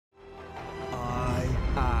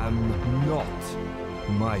am not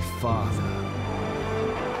my father.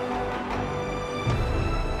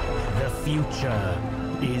 The future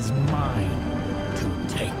is mine to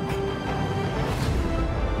take.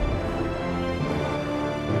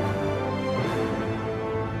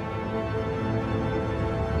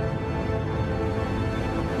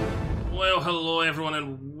 Well, hello everyone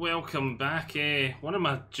and welcome back. One of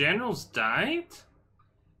my generals died?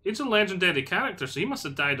 He's a legendary character, so he must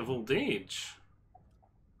have died of old age.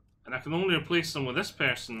 And I can only replace him with this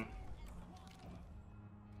person.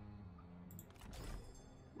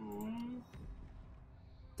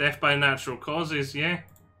 Death by natural causes, yeah.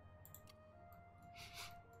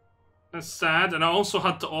 That's sad, and I also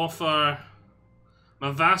had to offer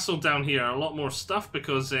my vassal down here a lot more stuff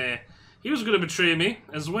because he was going to betray me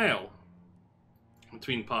as well.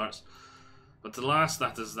 Between parts. But the last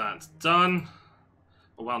that is that done.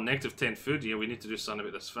 Oh wow, negative 10 food. Yeah, we need to do something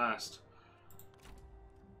about this fast.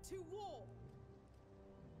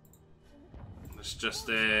 Let's just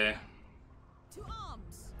a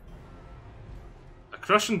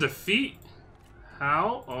crushing defeat?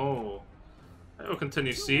 How? Oh. It will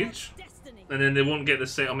continue siege. And then they won't get the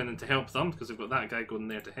settlement in to help them because they've got that guy going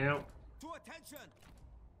there to help.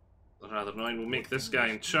 Rather annoying. We'll make this guy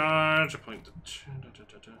in charge. Appoint the standard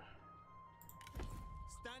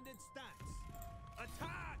stance.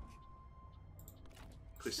 Attack.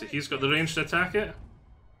 Please see, he's got the range to attack it.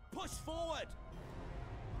 Push forward.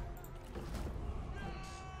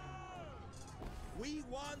 We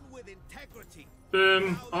won with integrity.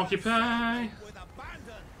 Boom. Occupy.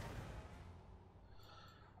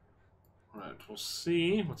 Right, we'll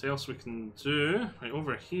see what else we can do. Right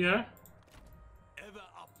over here.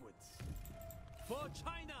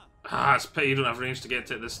 China. Ah, it's a pity you don't have range to get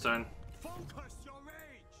to it this turn. Focus your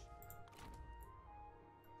rage.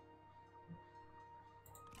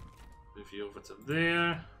 Move you over to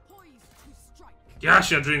there.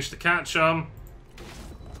 Gosh, you had range to catch him.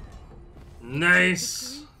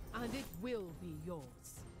 Nice. And it will be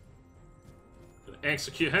yours. Gonna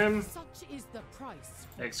execute him. Such is the price.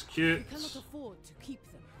 Execute. We cannot afford to keep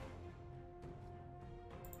them.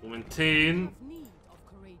 We'll maintain.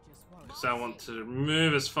 Because I want to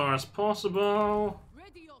move as far as possible.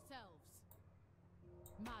 Ready yourselves.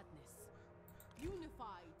 Madness.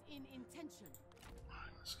 Unified in intention.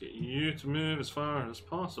 Let's get you to move as far as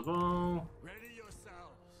possible. Ready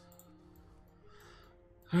yourselves.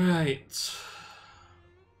 Right.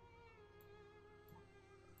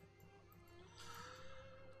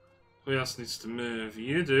 Who else needs to move?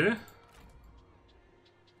 You do.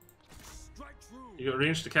 You got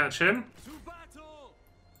range to catch him.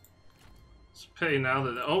 It's a pity now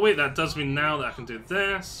that. Oh wait, that does mean now that I can do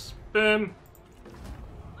this. Boom.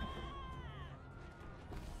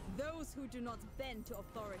 Those who do not bend to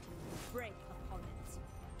authority break opponents.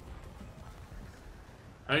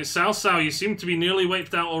 Alright, Sao, you seem to be nearly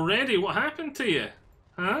wiped out already. What happened to you?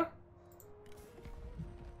 Huh?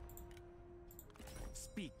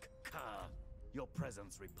 Speak, Ka. Your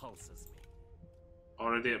presence repulses me.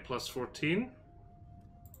 Already at plus 14.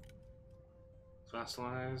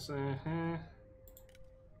 Vassalize.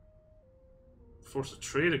 Force a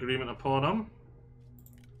trade agreement upon him.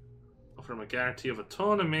 Offer him a guarantee of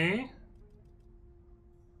autonomy.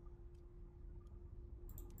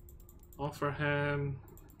 Offer him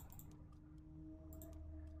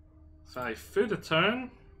 5 food a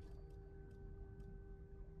turn.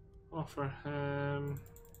 Offer him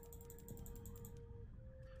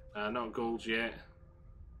not gold yet.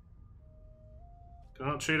 Can I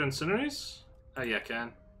not trade incineries? Ah, yeah, I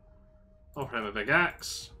can. Offer him a big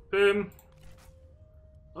axe. Boom.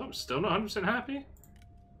 Oh, I'm still not 100% happy.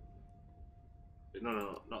 Wait,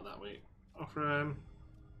 no, not that way. Offer him.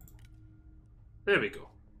 There we go.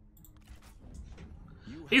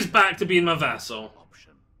 He's back to being my vassal.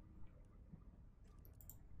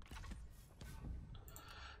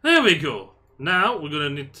 There we go. Now we're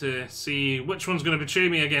going to need to see which one's going to betray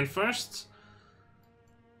me again first.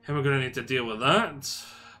 And we're going to need to deal with that.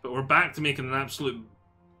 But we're back to making an absolute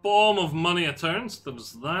bomb of money a turn. So there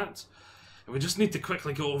was that. And we just need to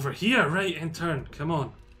quickly go over here, right, in turn. Come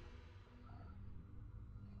on.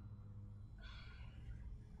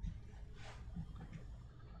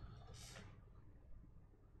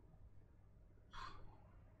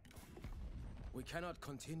 We cannot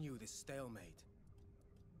continue this stalemate.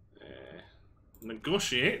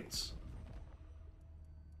 Negotiate.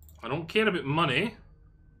 I don't care about money.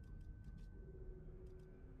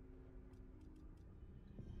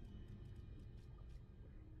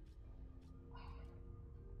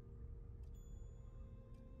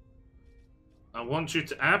 I want you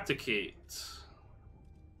to abdicate.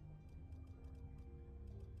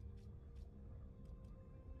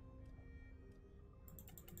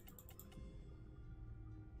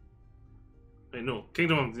 Wait, no.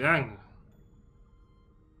 Kingdom of Yang.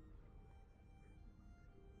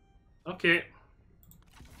 Okay.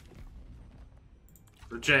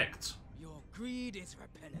 Reject. Your greed is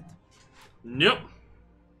repellent. Nope.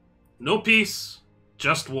 No peace.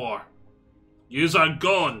 Just war. Yous are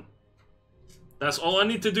gone. That's all I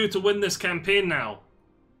need to do to win this campaign now.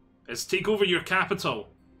 Is take over your capital.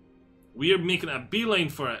 We are making a beeline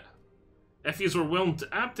for it. If yous were willing to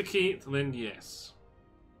abdicate, then yes.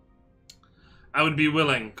 I would be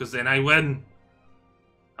willing, because then I win.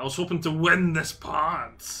 I was hoping to win this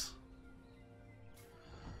part.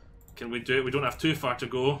 Can we do it? We don't have too far to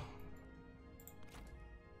go.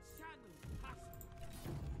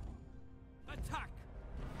 Attack!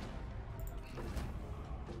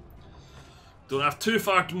 Don't have too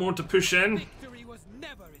far more to push in. Victory was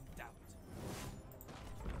never in doubt.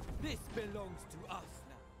 This belongs to us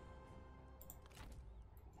now.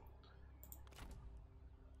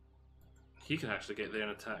 He can actually get there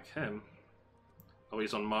and attack him. Oh,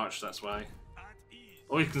 he's on march, that's why. At ease.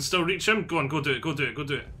 Oh, you can still reach him? Go on, go do it, go do it, go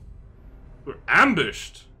do it. We're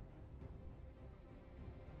ambushed!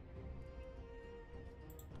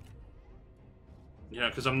 Yeah,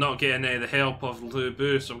 because I'm not getting the help of Lu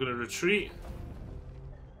Bu, so I'm going to retreat.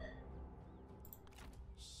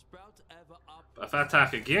 Sprout ever up. But if I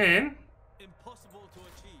attack again... Impossible to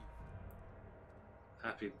achieve.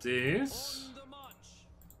 Happy days. On the march.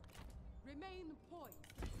 Remain poised.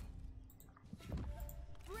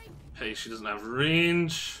 Break. Hey, she doesn't have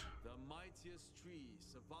range. The mightiest tree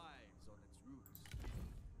survives on its roots.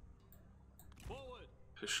 Forward.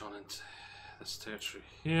 Push on into this territory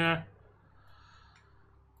here.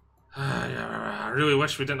 I really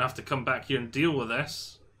wish we didn't have to come back here and deal with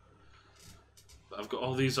this. But I've got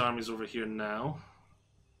all these armies over here now.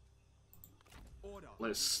 Order.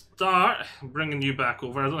 Let's start bringing you back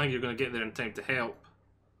over. I don't think you're going to get there in time to help.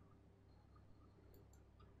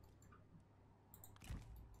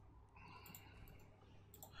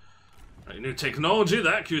 Right, new technology,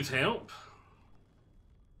 that could help.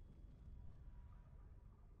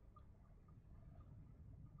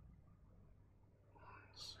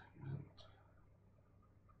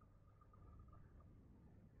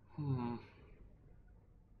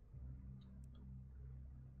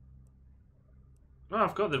 Well,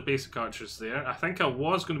 I've got the basic archers there. I think I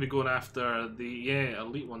was going to be going after the,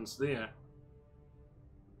 elite ones there.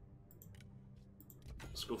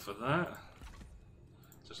 Let's go for that.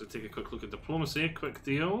 Just to take a quick look at diplomacy, quick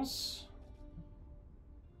deals.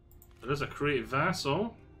 There is a creative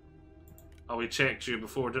vassal. Oh, we checked you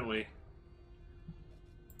before, didn't we?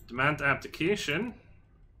 Demand abdication.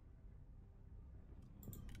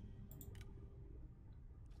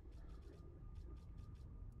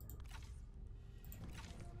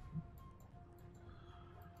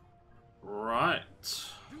 Right.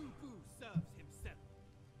 serves himself.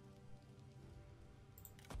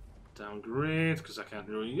 Downgrade, because I can't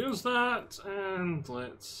really use that. And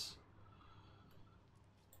let's...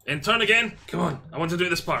 In turn again! Come on! I want to do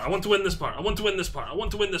this part. I want to win this part. I want to win this part. I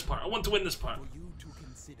want to win this part. I want to win this part. For you to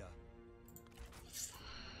consider.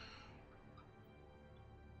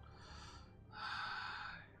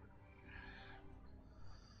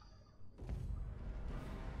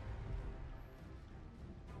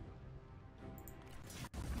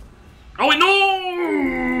 Oh wait, no!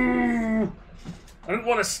 I didn't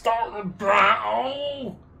want to start the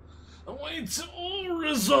battle. I wanted to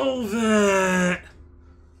resolve it.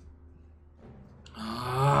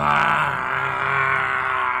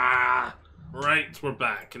 Right, we're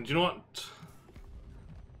back. And do you know what?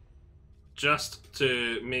 Just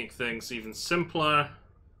to make things even simpler.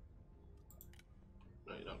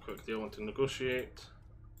 Right, not quick deal, I want to negotiate.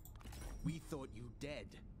 We thought you dead.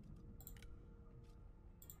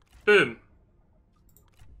 Boom.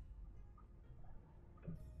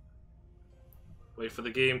 Wait for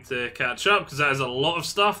the game to catch up, because that is a lot of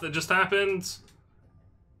stuff that just happened.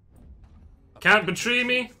 Can't betray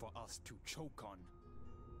me. For us to choke on.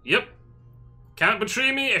 Yep. Can't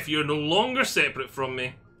betray me if you're no longer separate from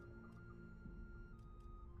me.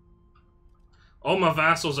 All my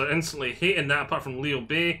vassals are instantly hating that, apart from Liu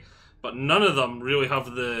Bei, but none of them really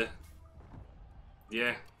have the...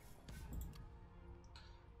 Yeah.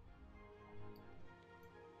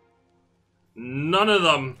 None of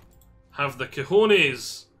them have the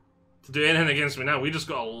cojones to do anything against me now. We just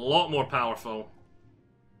got a lot more powerful.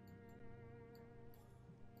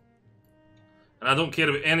 And I don't care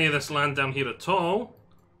about any of this land down here at all.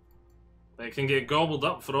 It can get gobbled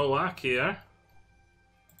up for all I care.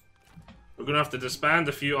 We're going to have to disband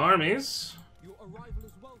a few armies. Your arrival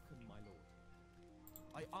is welcome, my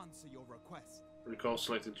lord. I answer your request. Recall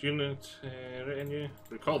selected unit, retinue.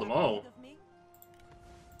 Recall them all.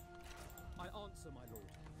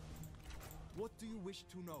 What do you wish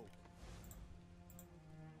to know?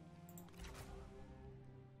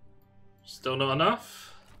 Still not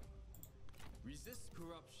enough. Resist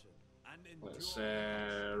corruption and endure. Let's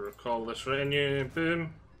recall this retinue.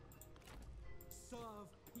 Boom. Serve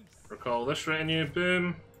peace. Recall this retinue.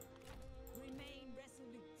 Boom. Remain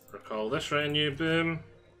resolute. Recall this retinue. Boom.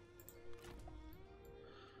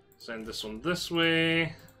 Send this one this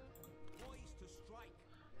way. Poised to strike.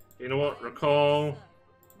 You know what? Recall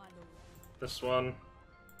My lord. this one.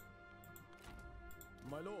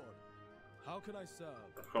 My lord, how can I serve?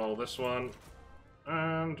 Recall this one.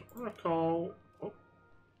 And recall. Oh,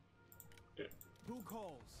 Who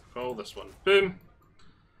calls? recall this one. Boom.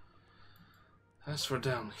 As for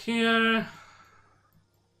down here,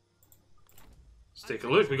 let's take a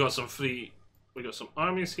look. We got some free. We got some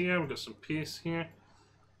armies here. We got some peace here.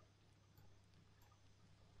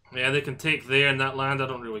 Yeah, they can take there in that land. I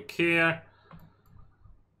don't really care.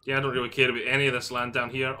 Yeah, I don't really care about any of this land down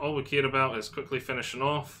here. All we care about is quickly finishing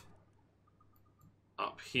off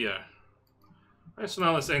up here. Right, so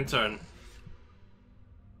now let's end turn.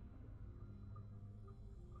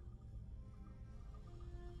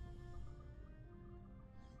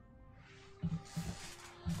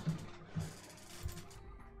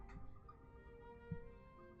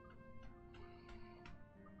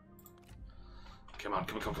 Come on,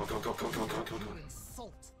 come on, come on, come on, come on, come on, come on, come on, come on, come on.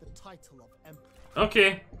 Insult the title of emperor.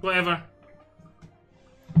 Okay, whatever.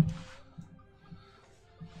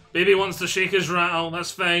 Baby wants to shake his rattle,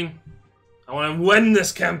 that's fine. I want to win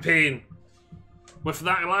this campaign. With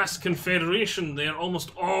that last confederation there,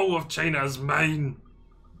 almost all of China is mine.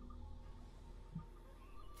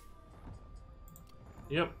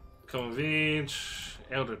 Yep, come of age,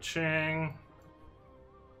 Elder Chang.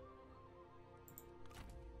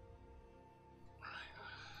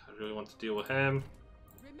 I really want to deal with him.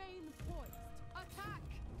 Remain poised. Attack!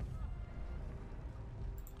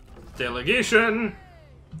 Delegation.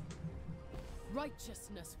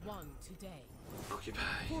 Righteousness won today. Occupy.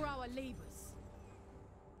 For our labors.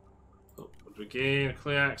 Oh, regain a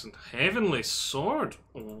clay axe and heavenly sword.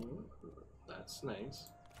 Oh, that's nice.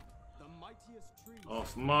 The mightiest tree.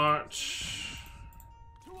 Off march.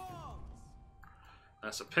 To arms.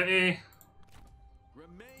 That's a pity.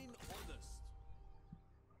 Remain honest.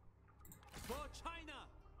 For China.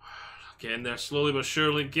 Getting there slowly but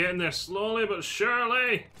surely. Getting there slowly but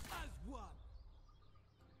surely. As one.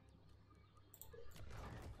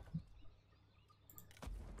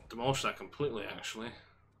 Demolish that completely, actually.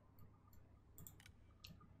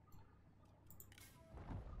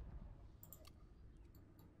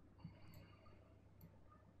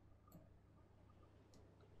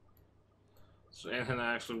 So anything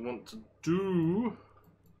I actually want to do?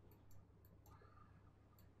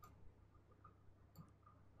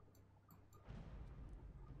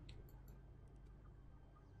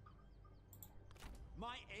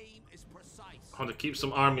 My aim is precise. I want to keep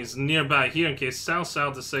some armies nearby here in case Cao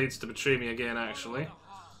Cao decides to betray me again, actually.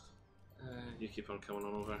 You keep on coming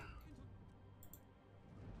on over.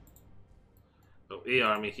 Oh, A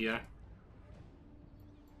army here.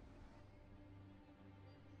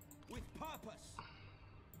 With purpose.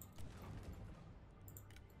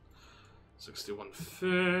 61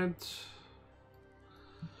 food.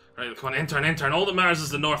 Right, come on, enter. All that matters is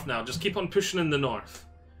the north now. Just keep on pushing in the north.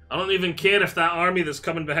 I don't even care if that army that's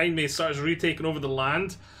coming behind me starts retaking over the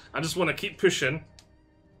land. I just want to keep pushing.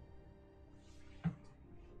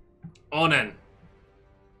 On in.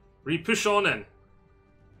 Re-push on in.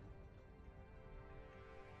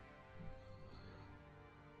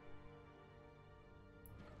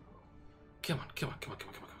 Come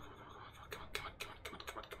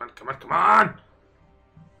on.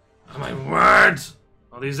 Oh my word!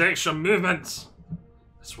 All these extra movements.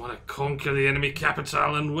 I just want to conquer the enemy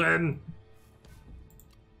capital and win.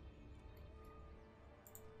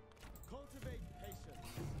 Cultivate patience.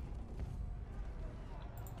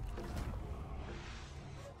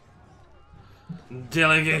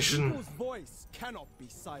 Delegation. People's voice cannot be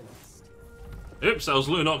silenced. Oops, I was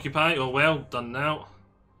looting occupy. Oh well, done now.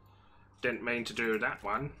 Didn't mean to do that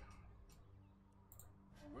one.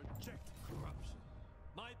 Reject corruption.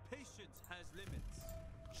 My patience has limits.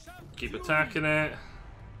 Keep attacking it.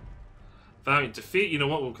 Valiant defeat. You know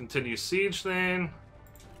what? We'll continue siege then.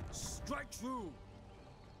 Strike true.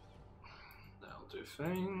 That'll do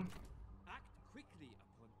fine. Act quickly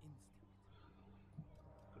upon instinct.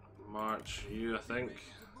 March you, I think.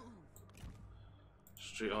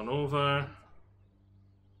 Straight on over.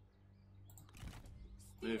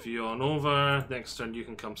 Move you on over. Next turn you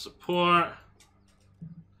can come support.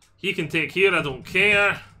 He can take here, I don't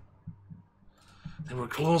care. Then we're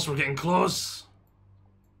close, we're getting close.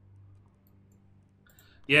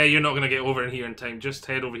 Yeah, you're not gonna get over in here in time. Just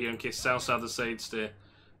head over here in case Salsa decides to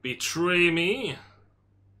betray me.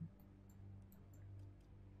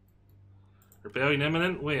 Rebellion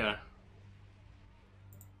imminent? Where?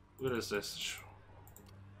 Where is this?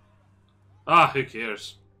 Ah, who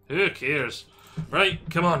cares? Who cares? Right,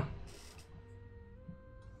 come on.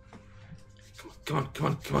 Come on, come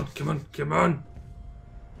on, come on, come on, come on.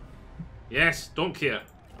 Yes, don't care.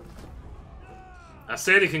 I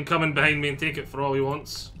said he can come in behind me and take it for all he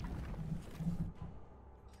wants.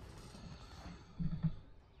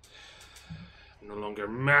 No longer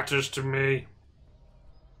matters to me.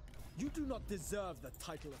 You do not deserve the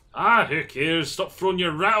title of... Ah, who cares? Stop throwing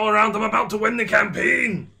your rattle around. I'm about to win the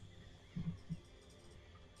campaign.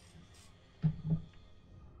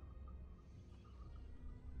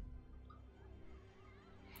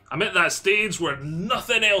 I'm at that stage where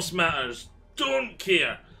nothing else matters. Don't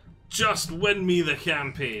care. Just win me the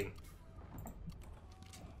campaign.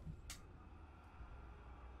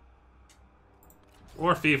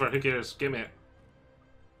 Or fever, who cares? Give me it.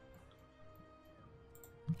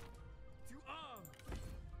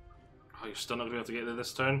 Oh, you're still not going to be able to get there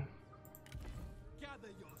this turn?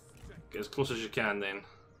 Get as close as you can then.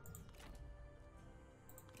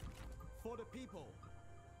 For the people.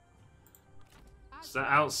 Is that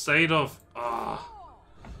outside of... Ah. Oh.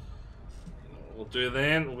 We'll do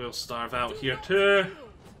then. We'll starve out here too.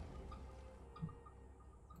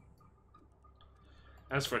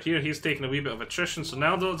 As for here, he's taking a wee bit of attrition, so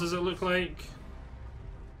now what does it look like?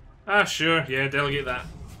 Ah, sure. Yeah, delegate that.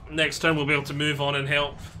 Next turn we'll be able to move on and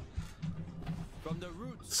help.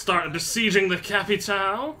 Start besieging the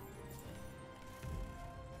capital.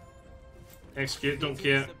 Execute, don't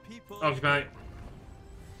care. Occupy.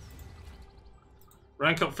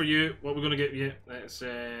 Rank up for you. What we're gonna get you? Let's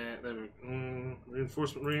there we,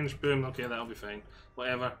 reinforcement range. Boom. Okay, that'll be fine.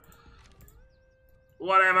 Whatever.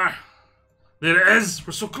 Whatever. There it is.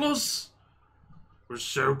 We're so close. We're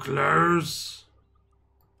so close.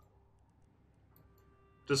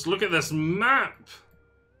 Just look at this map.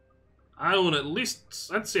 I own at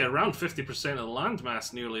least, I'd say, around 50% of the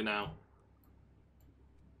landmass nearly now.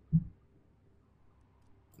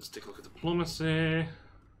 Let's take a look at diplomacy.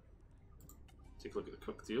 Take a look at the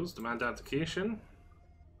cook deals. Demand abdication.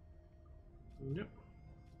 Yep.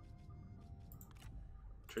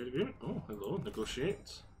 Trade agreement. Oh, hello.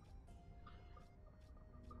 Negotiate.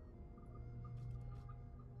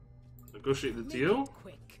 Negotiate the deal.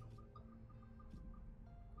 Quick.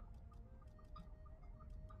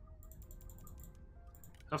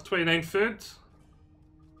 Have 29 food.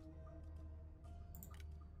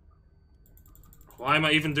 Why am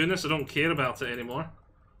I even doing this? I don't care about it anymore.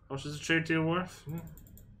 How much is the trade deal worth?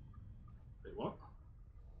 Wait, what?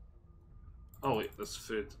 Oh wait, that's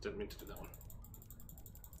food. Didn't mean to do that one.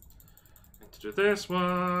 Need to do this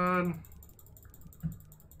one.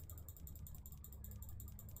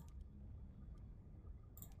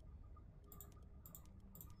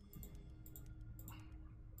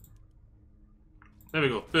 There we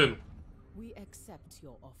go. Boom. We accept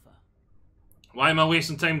your offer. Why am I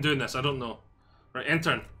wasting time doing this? I don't know. Right,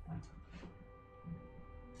 intern.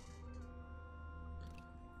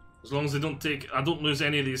 As long as they don't take... I don't lose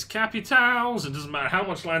any of these capitals. It doesn't matter how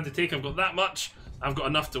much land they take. I've got that much. I've got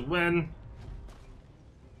enough to win.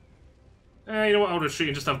 You know what? I'll retreat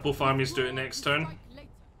and just have both armies do it next turn.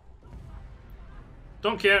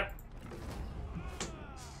 Don't care.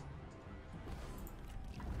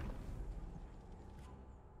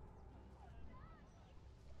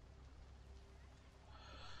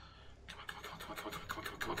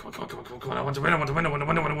 Come on, I want to win, I want to win, I want to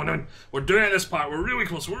win, I want to win, I want to win. We're doing it this part, we're really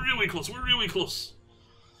close, we're really close, we're really close.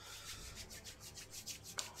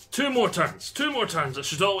 2 more turns, 2 more turns, that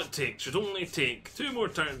should all it take, should only take 2 more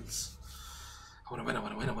turns. I want to win, I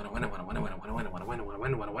want to win, I want to win, I want to win, I want to win, I want to win, I want to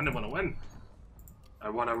win, I want to win, I want to win. I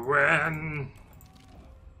want to win.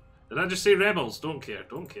 Did I just say rebels? Don't care,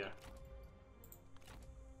 don't care.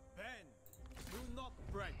 Ben, do not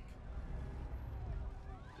break.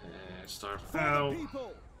 Start For out. the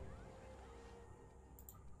people.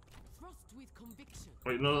 Thrust with conviction.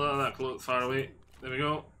 Wait, no, that close, far away. There we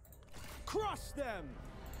go. Crush them.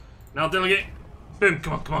 Now delegate. Boom,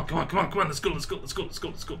 come on, come on, come on, come on, come on, let's go, let's go, let's go, let's go,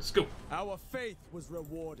 let's go, let's go. Our faith was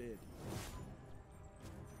rewarded.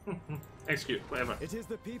 Execute, whatever. It is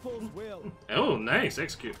the people's will. Oh, nice,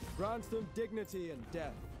 execute. Grants them dignity and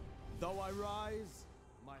death. Though I rise,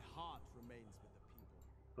 my heart remains with the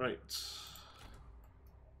people. Right.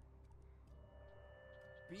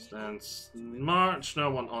 Stands march, no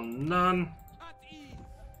one on none. At ease.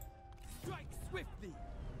 Strike swiftly.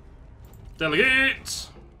 Delegate!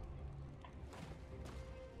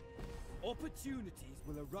 Opportunities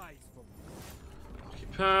will arise from me.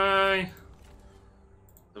 Occupy.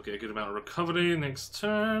 They'll get a good amount of recovery next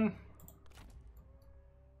turn.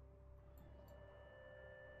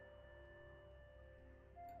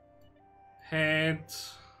 Head.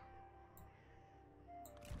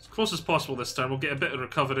 As close as possible this turn. We'll get a bit of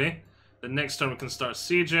recovery. The next turn we can start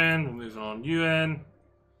sieging. We'll move on UN.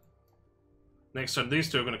 Next turn these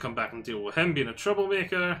two are going to come back and deal with him being a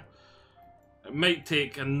troublemaker. It might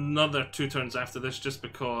take another 2 turns after this just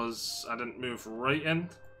because I didn't move right in.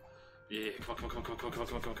 Yeah, come on, come on, come on, come on,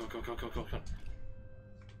 come on, come on, come on, come on, come on, come on, come on.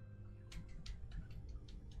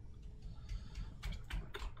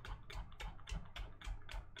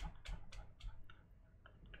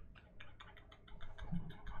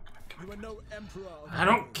 You are no emperor of I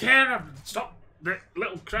don't care! Stop the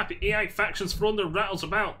little crappy AI factions throwing their rattles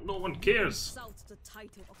about. No one cares. Insult the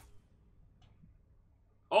title of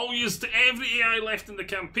All used to every AI left in the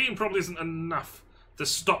campaign probably isn't enough to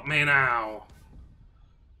stop me now.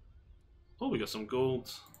 Oh, we got some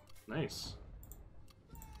gold. Nice.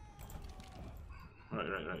 Right.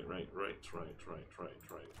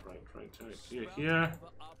 Here.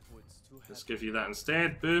 Let's give you that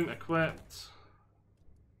instead. Boom, equipped.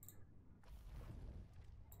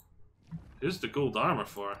 Who's the gold armor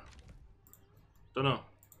for? Don't know.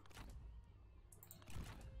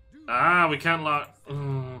 Ah, we can't lock. Okay.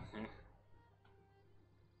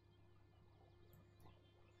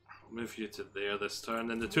 I'll move you to there this turn,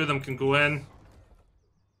 then the two of them can go in.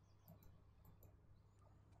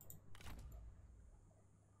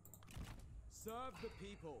 serve the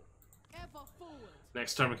people. Ever forward.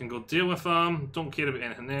 Next turn we can go deal with them. Don't care about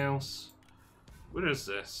anything else. Where is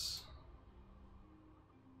this?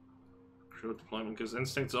 Crew deployment gives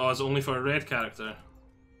instinct. Oh, it's only for a red character.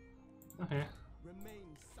 Okay.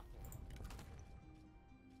 Remain supple.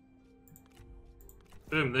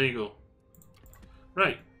 Boom, there you go.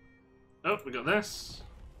 Right. Oh, we got this.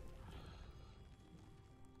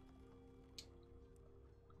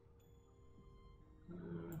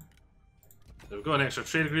 There we go, an extra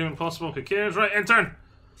trade agreement possible. Who cares? Right, end turn.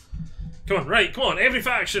 Come on, right, come on. Every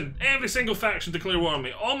faction, every single faction declare war on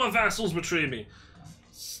me. All my vassals betray me.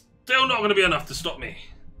 Still not going to be enough to stop me.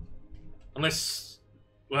 Unless,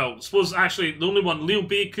 well, I suppose actually the only one, Liu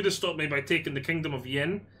Bei, could have stopped me by taking the Kingdom of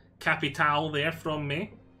Yin, Capital there from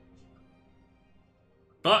me.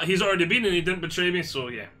 But he's already been and he didn't betray me, so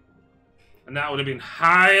yeah. And that would have been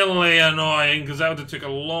highly annoying because that would have took a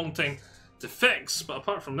long time to fix. But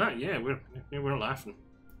apart from that, yeah, we're laughing.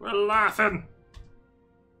 We're laughing.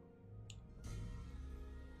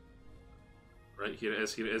 Right, here it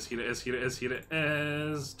is, here it is, here it is, here it is, here it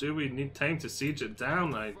is. Do we need time to siege it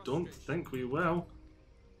down? I don't think we will.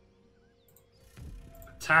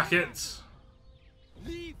 Attack it.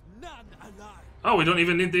 Leave none alive. Oh, we don't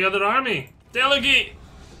even need the other army. Delegate!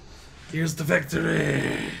 Here's the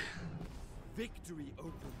victory. Victory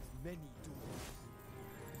opens many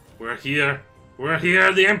doors. We're here. We're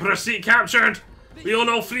here. The Emperor seat captured. We own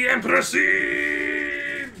all 3 Emperor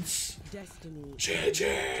seats. Destiny JJ.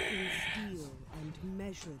 in steel and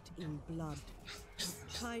measured in blood.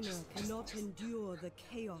 China cannot endure the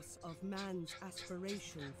chaos of man's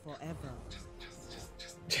aspiration forever.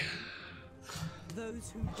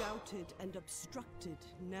 Those who doubted and obstructed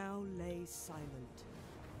now lay silent.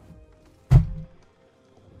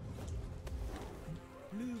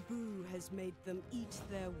 Lu Bu has made them eat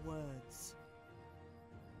their words.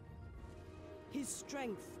 His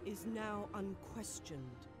strength is now unquestioned.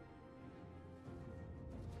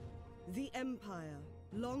 The Empire,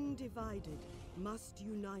 long divided, must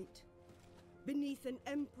unite beneath an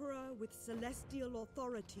emperor with celestial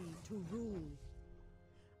authority to rule.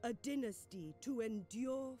 A dynasty to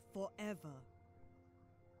endure forever.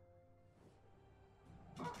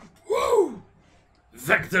 Woo!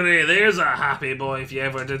 Victory! There's a happy boy if you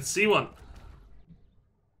ever did see one.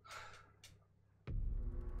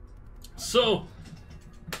 So,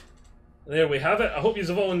 there we have it. I hope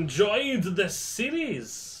you've all enjoyed this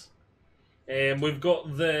series. We've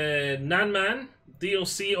got the Nanman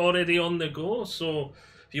DLC already on the go, so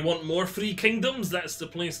if you want more free kingdoms, that's the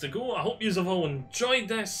place to go. I hope you've all enjoyed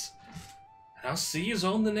this. And I'll see you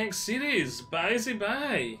all in the next series.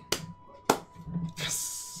 Bye-bye. Yes.